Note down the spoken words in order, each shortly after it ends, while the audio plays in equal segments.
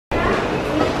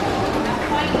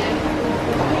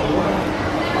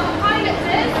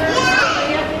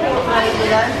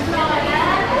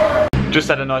Just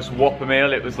had a nice Whopper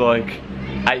meal. It was like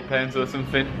 £8 or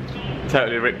something.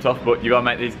 Totally ripped off, but you gotta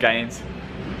make these gains.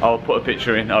 I'll put a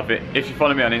picture in of it. If you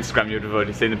follow me on Instagram, you would have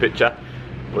already seen the picture.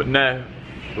 But now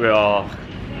we are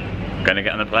gonna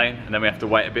get on the plane, and then we have to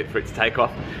wait a bit for it to take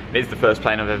off. It's the first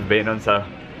plane I've ever been on, so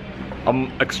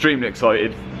I'm extremely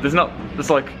excited. There's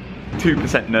like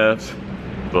 2% nerves,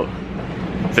 but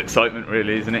it's excitement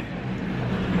really, isn't it?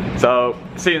 So,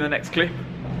 see you in the next clip.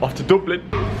 Off to Dublin.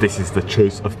 This is the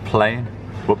choice of plane.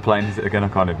 What plane is it again? I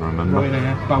can't even remember.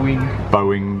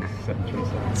 Boeing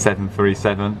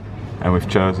 737. And we've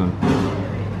chose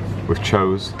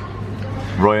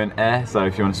Ryanair. So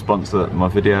if you want to sponsor my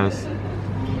videos,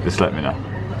 just let me know.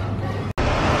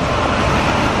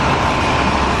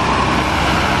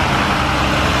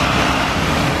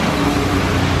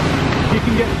 You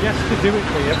can get guests to do it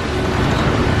for you.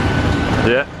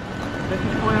 Yeah. They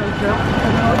can fly out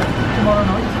tomorrow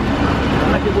night.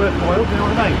 Make it worthwhile, do you know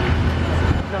what I mean?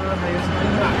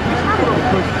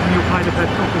 Because you'll pay the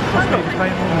petrol, because it's maybe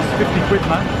paying almost 50 quid,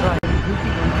 man.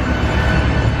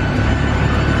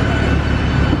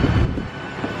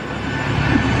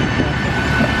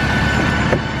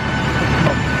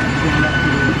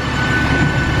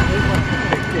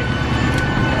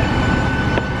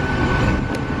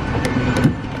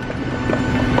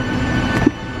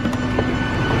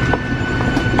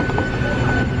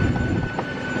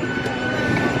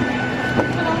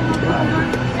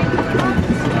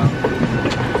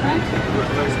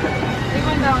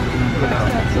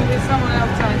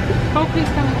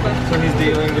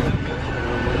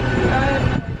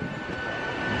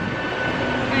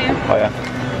 Oh yeah.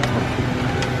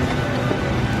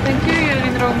 Thank you, you're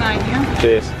in row 9, yeah?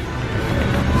 Cheers.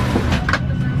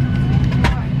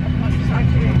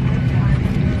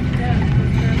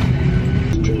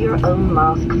 To your own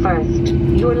mask first.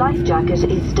 Your life jacket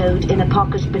is stowed in a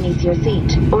pocket beneath your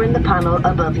seat or in the panel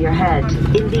above your head.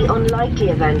 In the unlikely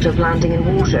event of landing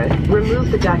in water,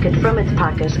 remove the jacket from its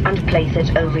packet and place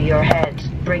it over your head.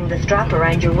 Bring the strap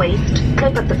around your waist,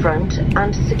 clip at the front,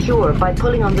 and secure by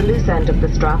pulling on the loose end of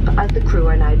the strap as the crew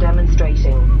are now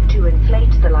demonstrating. To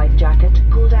inflate the life jacket,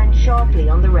 pull down sharply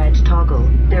on the red toggle.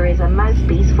 There is a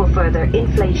mouthpiece for further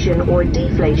inflation or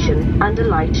deflation and a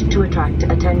light to attract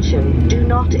attention. Do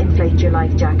not inflate your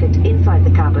life jacket inside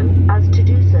the cabin, as to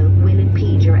do so will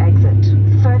impede your exit.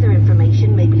 Further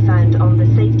information may be found on the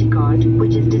safety card,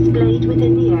 which is displayed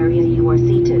within the area you are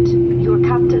seated. Your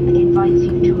captain invites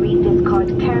you to read this card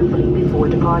carefully before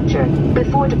departure.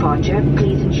 Before departure,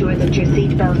 please ensure that your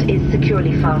seatbelt is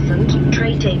securely fastened,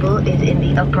 tray table is in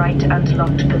the upright and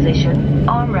locked position,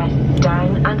 armrests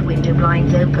down and window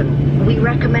blinds open. We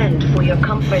recommend for your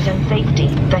comfort and safety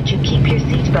that you keep your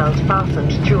seatbelt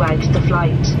fastened throughout the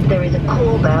flight. There is a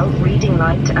call bell, reading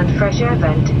light and fresh air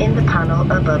vent in the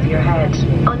panel above your head.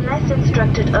 Unless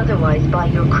instructed otherwise by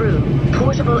your crew,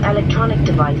 portable electronic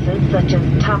devices such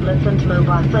as tablets and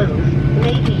mobile phones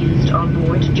may be used on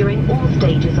board during all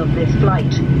stages of this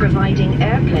flight, providing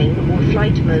airplane or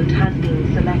flight mode has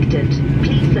been selected.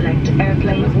 Please select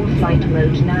airplane or flight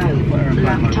mode now.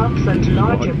 Laptops and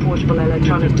larger portable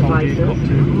electronic devices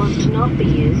must not be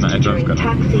used during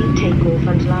taxi, takeoff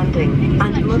and landing,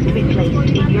 and must be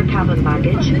placed in your cabin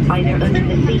baggage, either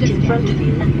under the seat in front of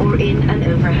you or in an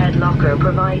overhead locker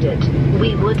provided.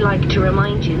 We would like to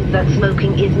remind you that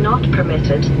smoking is not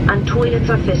permitted and toilets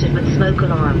are fitted with smoke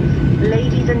alarms.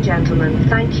 Ladies and gentlemen,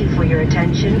 thank you for your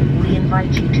attention. We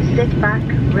invite you to sit back,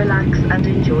 relax and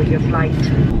enjoy your flight.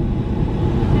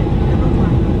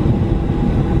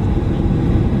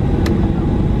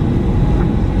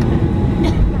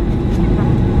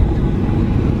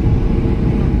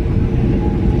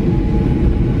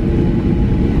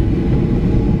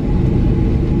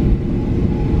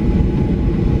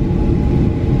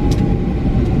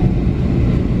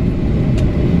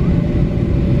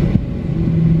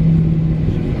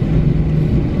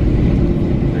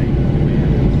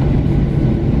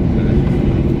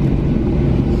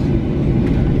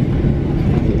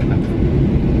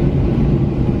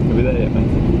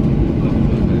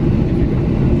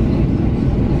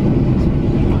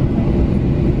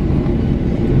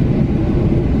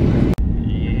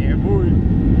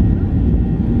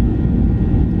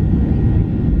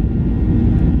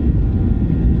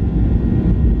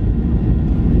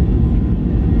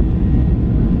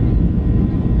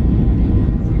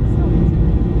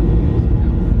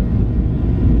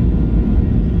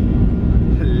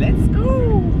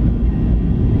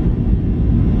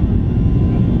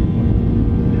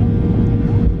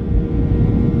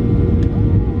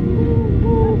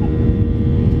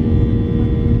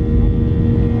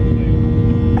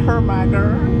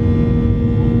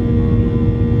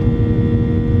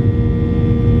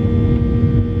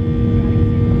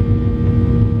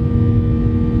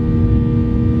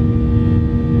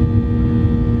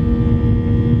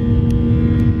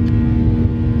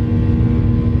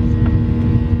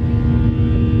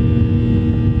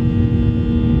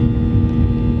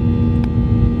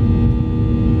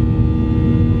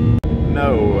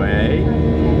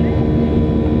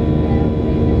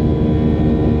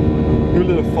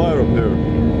 fire up here.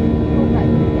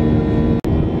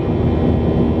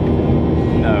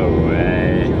 No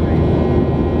way.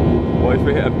 What if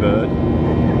we hit a bird?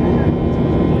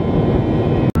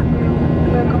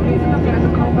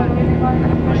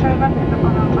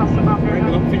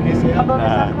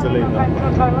 Delete that.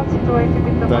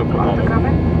 Don't put that in.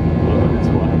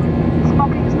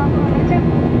 Smoking is not permitted,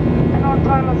 and all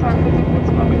toilets are fitted with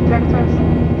smoke detectors.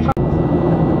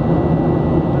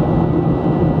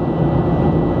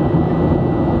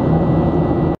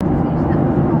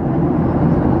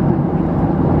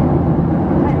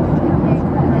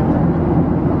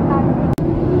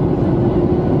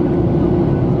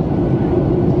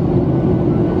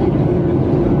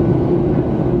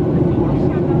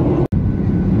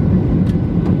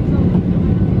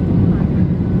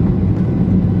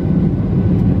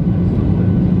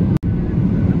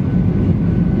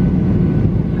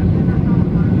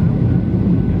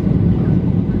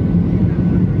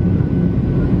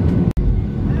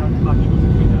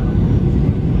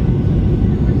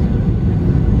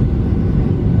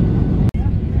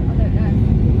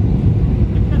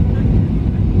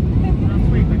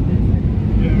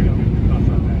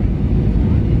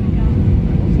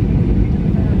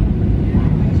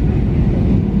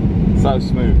 So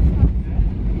smooth.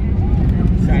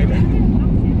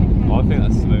 I think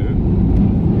that's smooth.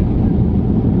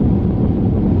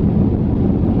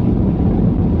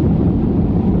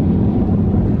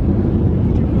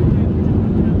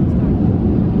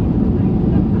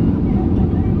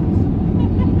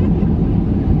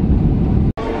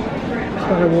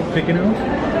 Sparrow picking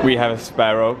up. We have a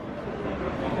sparrow.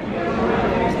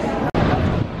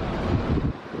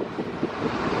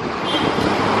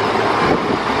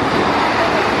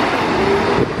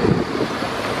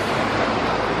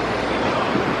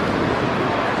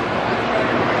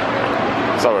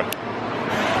 Sorry.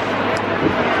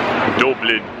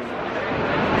 Dublin.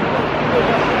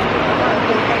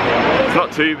 It's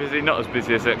not too busy, not as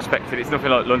busy as I expected. It's nothing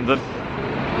like London.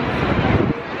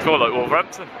 It's more like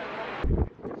Wolverhampton.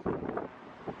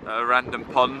 A random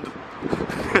pond.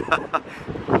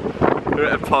 We're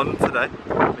at a pond today.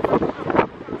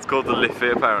 It's called the Liffey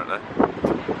apparently.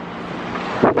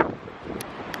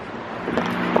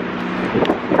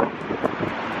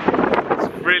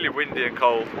 Really windy and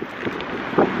cold,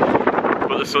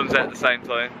 but the sun's out at the same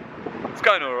time. It's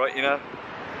going alright, you know.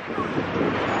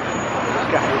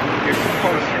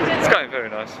 It's going very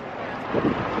nice.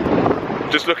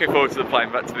 Just looking forward to the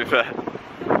plane back, to be fair.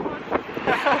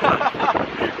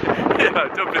 Yeah,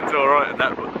 Dublin's alright and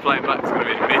that, but the plane back's going to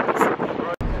be immense.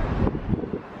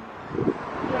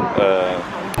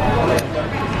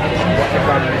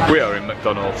 We are in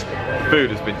McDonald's.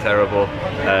 Food has been terrible,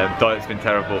 diet's been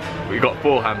terrible. We got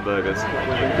 4 hamburgers.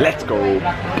 Let's go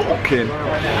booking.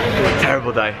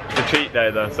 Terrible day. It's a cheat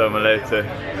day though, so I'm allowed to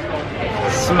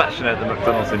smashing out the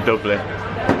McDonald's in Dublin.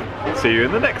 See you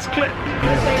in the next clip.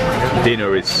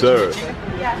 Dinner is served.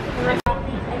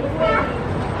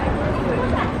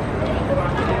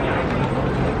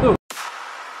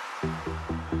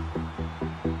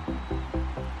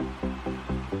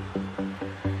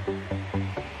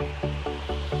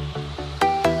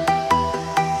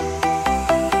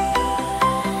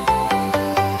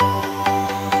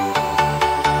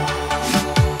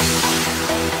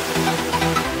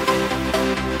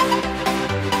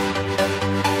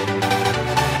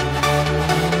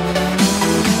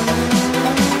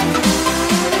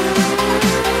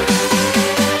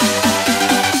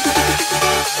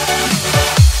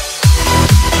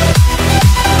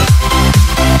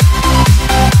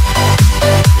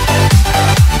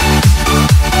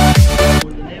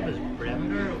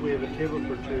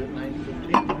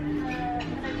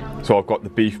 So I've got the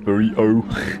beef burrito,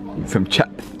 some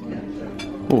chips.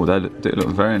 Oh, they look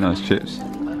very nice chips.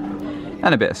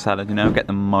 And a bit of salad, you know, get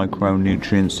the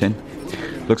micronutrients in.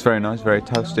 Looks very nice, very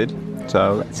toasted.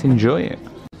 So let's enjoy it.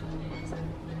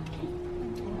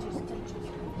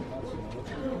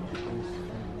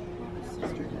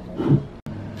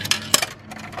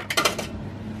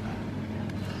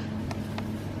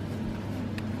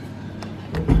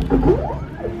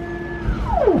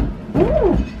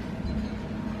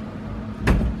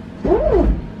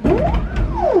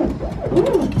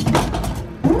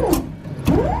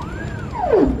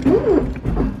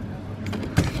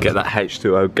 Get that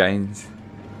H2O gains.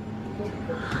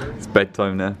 It's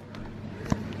bedtime now.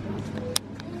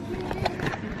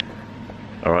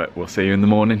 Alright, we'll see you in the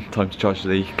morning. Time to charge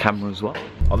the camera as well.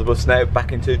 On the bus now,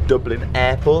 back into Dublin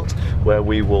Airport, where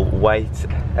we will wait,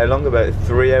 how long? About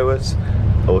 3 hours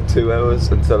or 2 hours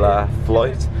until our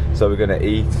flight. So we're going to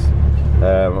eat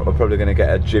I'm probably going to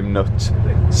get a gym nut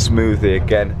smoothie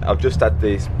again. I've just had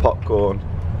these popcorn,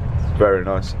 very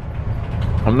nice.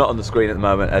 I'm not on the screen at the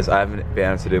moment as I haven't been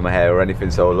able to do my hair or anything,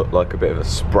 so I look like a bit of a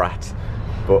sprat,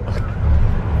 but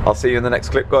I'll see you in the next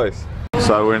clip, guys.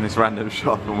 So we're in this random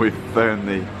shop and we've found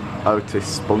the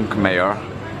Otis Spunkmeyer.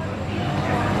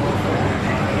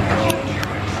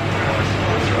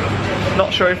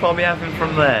 Not sure if I'll be having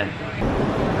from there.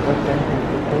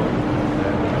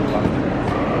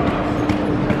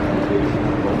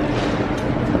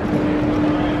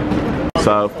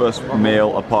 So first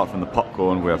meal, apart from the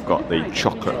popcorn, we have got the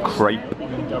chocolate crepe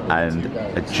and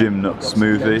a gym nut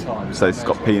smoothie. So it's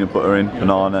got peanut butter in,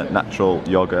 banana, natural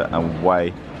yogurt and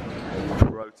whey.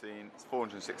 Protein, it's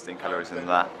 416 calories in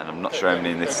that, and I'm not sure how many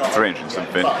in this, 300 and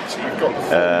something.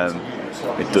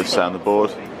 It does say on the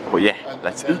board, but yeah,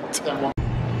 let's eat.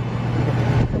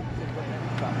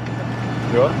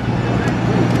 You alright?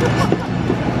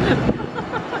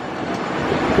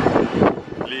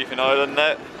 Leaving Ireland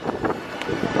now.